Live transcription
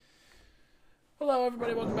Hello,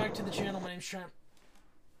 everybody. Welcome back to the channel. My name's Trent.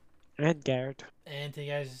 And Garrett. And today,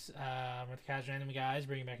 guys, we're the Casual Anime Guys,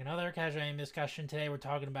 bringing back another Casual Anime discussion. Today, we're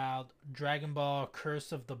talking about Dragon Ball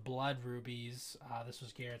Curse of the Blood Rubies. This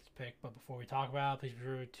was Garrett's pick, but before we talk about it, please be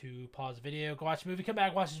sure to pause the video, go watch the movie, come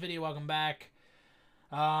back, watch this video. Welcome back.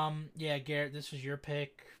 Yeah, Garrett, this was your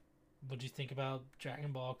pick. What did you think about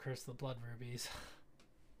Dragon Ball Curse of the Blood Rubies?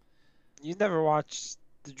 You never watched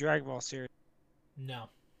the Dragon Ball series. No.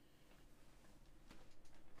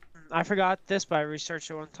 I forgot this, but I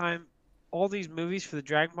researched it one time. All these movies for the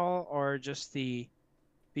Dragon Ball are just the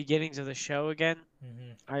beginnings of the show again.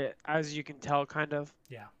 Mm-hmm. As you can tell, kind of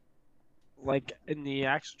Yeah. like in the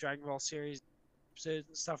actual Dragon Ball series episodes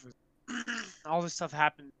and stuff. All this stuff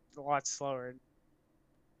happened a lot slower,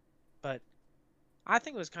 but I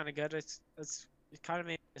think it was kind of good. It kind of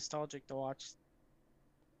made me nostalgic to watch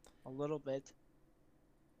a little bit.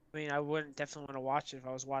 I mean, I wouldn't definitely want to watch it if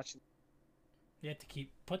I was watching. You have to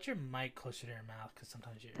put your mic closer to your mouth because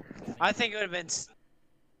sometimes you're. I think it would have been.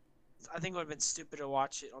 I think it would have been stupid to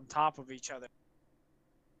watch it on top of each other.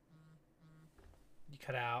 You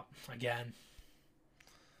cut out again.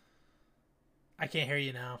 I can't hear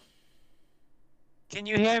you now. Can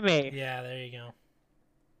you hear me? Yeah, there you go.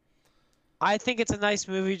 I think it's a nice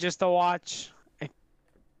movie just to watch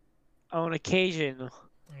on occasion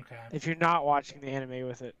Okay. if you're not watching the anime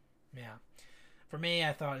with it. Yeah. For me,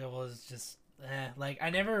 I thought it was just like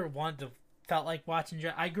I never felt like watching.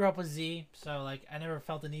 I grew up with Z, so like I never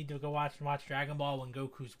felt the need to go watch Dragon Ball when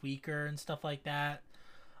Goku's weaker and stuff like that.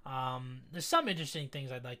 There's some interesting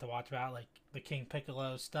things I'd like to watch about, like the King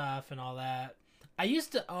Piccolo stuff and all that. I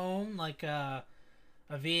used to own like a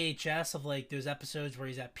VHS of like those episodes where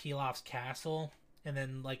he's at Pilaf's castle and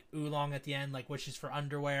then like Oolong at the end like wishes for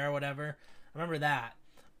underwear or whatever. I remember that.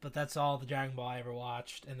 But that's all the Dragon Ball I ever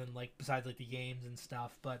watched, and then like besides like the games and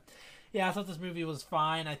stuff. But yeah, I thought this movie was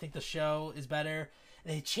fine. I think the show is better.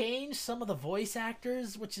 They changed some of the voice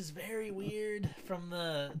actors, which is very weird from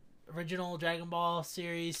the original Dragon Ball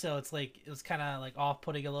series. So it's like it was kind of like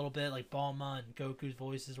off-putting a little bit. Like Bulma and Goku's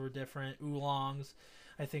voices were different. Oolong's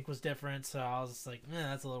I think was different. So I was just like,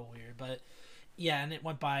 that's a little weird. But yeah, and it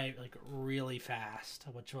went by like really fast,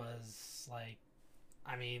 which was like,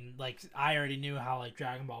 I mean, like I already knew how like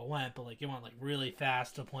Dragon Ball went, but like it went like really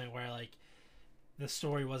fast to a point where like the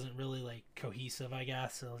story wasn't really like cohesive. I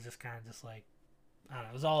guess it was just kind of just like, I don't know,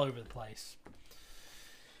 it was all over the place.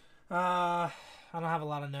 I don't have a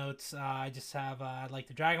lot of notes. I just have I like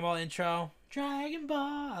the Dragon Ball intro. Dragon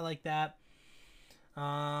Ball, I like that.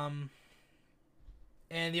 Um,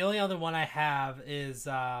 and the only other one I have is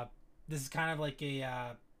this is kind of like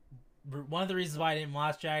a one of the reasons why I didn't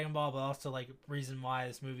watch Dragon Ball, but also like reason why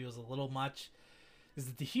this movie was a little much, is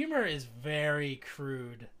that the humor is very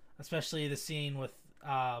crude, especially the scene with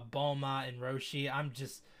Bulma and Roshi. I'm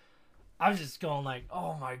just going like,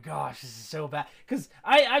 oh my gosh, this is so bad. Because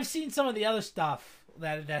I've seen some of the other stuff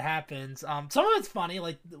that happens. Some of it's funny,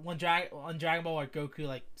 like when Dragon Ball, like Goku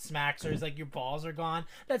like smacks her, he's like, your balls are gone.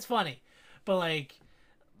 That's funny, but like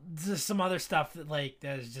just some other stuff that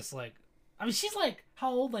is just like, I mean, she's like how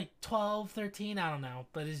old? Like 12, 13? I don't know,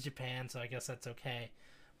 but it's Japan, so I guess that's okay.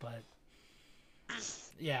 But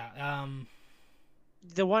yeah,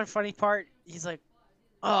 The one funny part, he's like,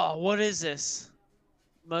 "Oh, what is this?"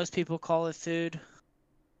 Most people call it food.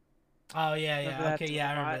 oh yeah, Remember yeah, that okay, yeah,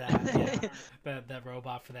 I remember that. Yeah, robot? that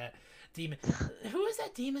robot for that demon. Who is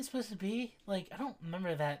that demon supposed to be? Like, I don't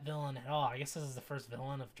remember that villain at all. I guess this is the first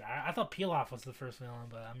villain of Dragon. I thought Pilaf was the first villain,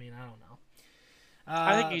 but I mean, I don't know.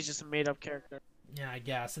 I think he's just a made-up character. Yeah, I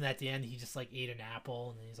guess. And at the end, he just like ate an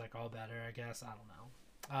apple, and he's like all better. I guess I don't know.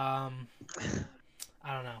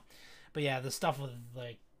 I don't know, but yeah, the stuff with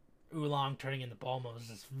like Oolong turning into Bulma was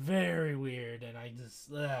just very weird, and I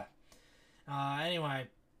just anyway,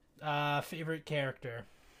 favorite character.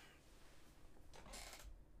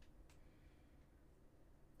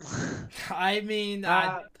 I mean,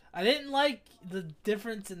 I didn't like the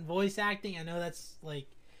difference in voice acting. I know that's like,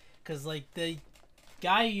 cause like the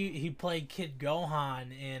guy he played Kid Gohan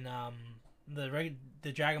in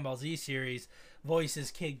the Dragon Ball Z series voices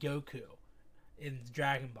Kid Goku in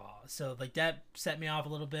Dragon Ball. So like that set me off a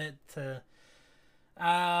little bit to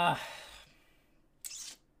I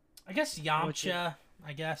guess Yamcha.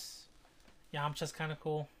 I guess Yamcha's kind of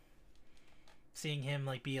cool. Seeing him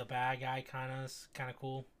like be a bad guy kind of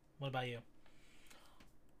cool. What about you?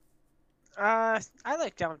 I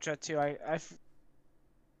like Yamcha too.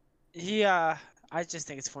 I just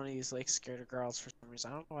think it's funny he's like scared of girls for some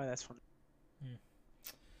reason. I don't know why that's funny. Hmm.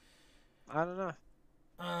 I don't know.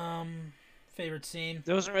 Favorite scene?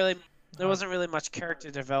 There wasn't really. There wasn't really much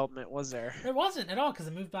character development, was there? There wasn't at all because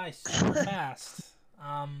it moved by super fast.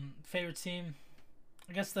 Favorite scene?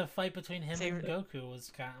 I guess the fight between him and Favorite- Goku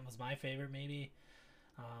was my favorite, maybe.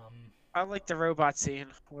 I like the robot scene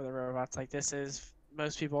where the robot's like, "This is."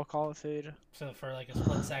 Most people call it food. So for like a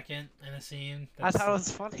split second in a scene, I thought it was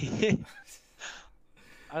funny.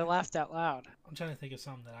 I laughed out loud. I'm trying to think of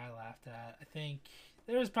something that I laughed at. I think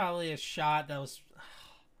there was probably a shot that was. I'm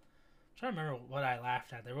trying to remember what I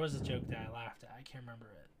laughed at. There was a joke that I laughed at. I can't remember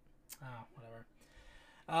it. Oh, whatever.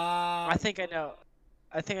 I think I know.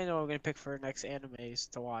 I think I know what I'm gonna pick for next animes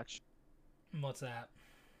to watch. What's that?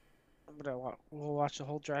 We'll watch the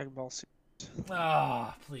whole Dragon Ball series.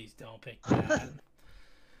 Oh, please don't pick that.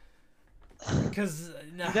 Because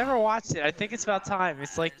no. You never watched it. I think it's about time.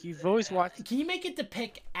 It's like you've always watched. Can you make it the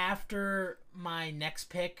pick after my next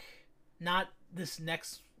pick? Not this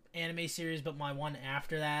next anime series, but my one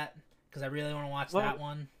after that. Because I really want to watch that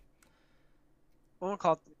one. What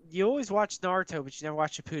call it? You always watch Naruto, but you never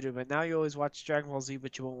watch Shippuden. But now you always watch Dragon Ball Z,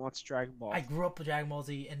 but you won't watch Dragon Ball. I grew up with Dragon Ball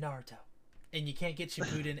Z and Naruto. And you can't get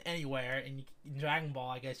Shippuden anywhere. And Dragon Ball,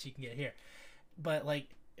 I guess you can get here. But, like,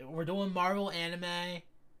 we're doing Marvel anime.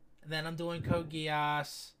 Then I'm doing Code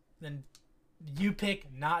Geass. Then you pick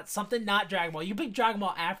something not Dragon Ball. You pick Dragon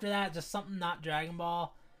Ball after that, just something not Dragon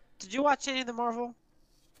Ball. Did you watch any of the Marvel?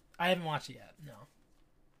 I haven't watched it yet.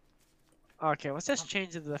 No. Okay, let's just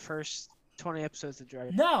change it to the first 20 episodes of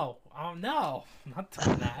Dragon. No. Oh no. I'm not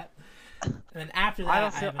doing that. And then after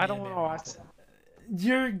that, I don't want to watch.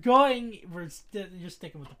 You're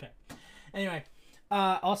sticking with the pick. Anyway,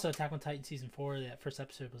 also Attack on Titan season 4. That first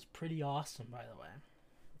episode was pretty awesome, by the way.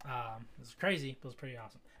 It was crazy, but it was pretty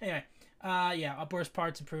awesome. Anyway, yeah, upwards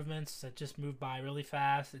parts improvements that just moved by really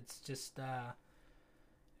fast. It's just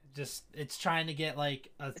it's trying to get like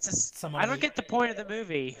I don't get the point of the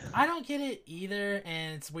movie. I don't get it either,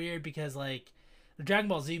 and it's weird because like the Dragon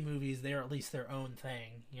Ball Z movies, they're at least their own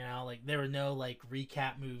thing, you know. Like there were no like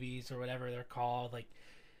recap movies or whatever they're called. Like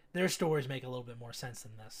their stories make a little bit more sense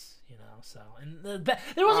than this, you know. So and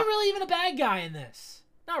there wasn't really even a bad guy in this,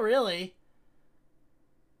 not really.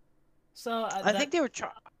 So I think they were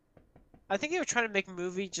trying to make a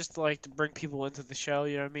movie just to bring people into the show.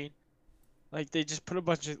 You know what I mean? Like they just put a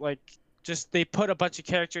bunch of they put a bunch of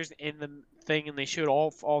characters in the thing and they showed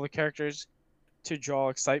all the characters to draw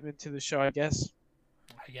excitement to the show. I guess.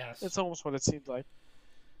 That's almost what it seemed like.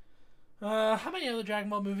 How many other Dragon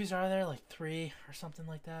Ball movies are there? Like 3 or something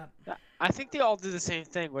like that. I think they all do the same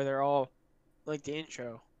thing where they're all like the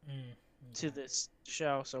intro Okay. to this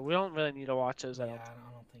show, so we don't really need to watch those. Yeah,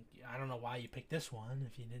 I don't know why you picked this one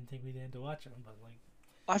if you didn't think we needed to watch them, but like.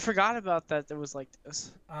 I forgot about that. There was like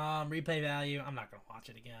this. Replay value. I'm not gonna watch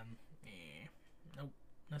it again. Nope.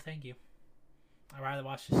 No, thank you. I'd rather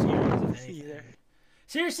watch the series than anything.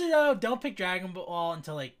 Seriously though, don't pick Dragon Ball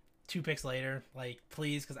until like 2 picks later. Like,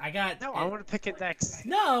 please, because I got. No, I want to pick it next.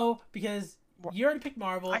 No, because you already picked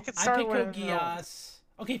Marvel. I can start picked Code Geass.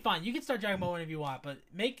 Okay, fine. You can start Dragon Ball whenever you want, but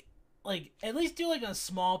make at least do like a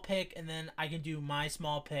small pick, and then I can do my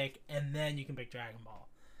small pick, and then you can pick Dragon Ball.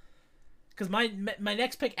 Because my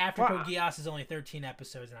next pick after Code Geass is only 13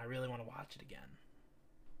 episodes, and I really want to watch it again.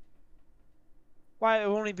 Why?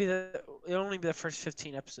 It'll only be the first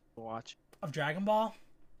 15 episodes to watch of Dragon Ball.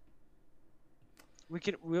 We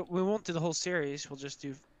won't do the whole series. We'll just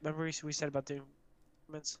do. Remember we said about doing.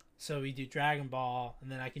 So we do Dragon Ball,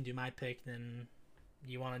 and then I can do my pick. Then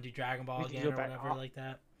you want to do Dragon Ball again or whatever like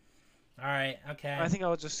that. All right. Okay. I think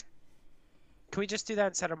I'll just. Can we just do that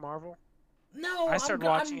instead of Marvel? No, I started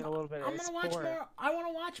watching it a little bit. I want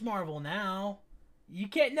to watch Marvel now. You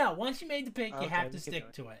can't. No, once you made the pick, you have to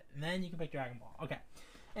stick to it, and then you can pick Dragon Ball. Okay.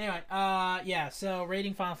 Anyway, yeah. So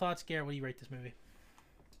rating, final thoughts, Garrett. What do you rate this movie?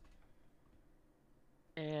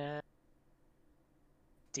 And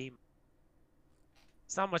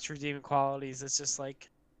it's not much redeeming qualities. It's just like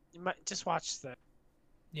you might just watch the.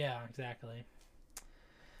 Yeah, exactly.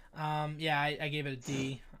 Yeah, I gave it a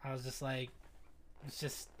D. I was just like.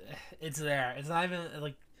 It's there. It's not even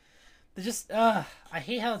like they just I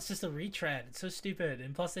hate how it's just a retread. It's so stupid,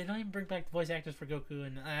 and plus they don't even bring back the voice actors for Goku,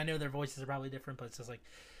 and I know their voices are probably different, but it's just like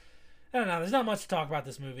I don't know. There's not much to talk about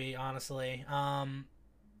this movie, honestly.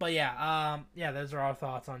 But yeah, those are our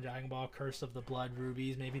thoughts on Dragon Ball: Curse of the Blood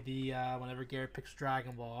Rubies. Maybe the whenever Garrett picks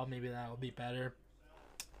Dragon Ball, maybe that will be better.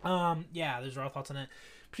 Yeah, those are our thoughts on it.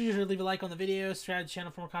 Be sure to leave a like on the video, subscribe to the channel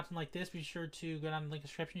for more content like this. Be sure to go down to the link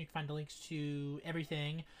description. You can find the links to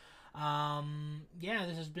everything. Yeah,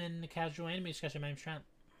 this has been the Casual Anime Discussion. My name's Trent.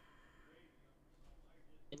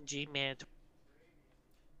 And G-Man.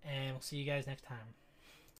 And we'll see you guys next time.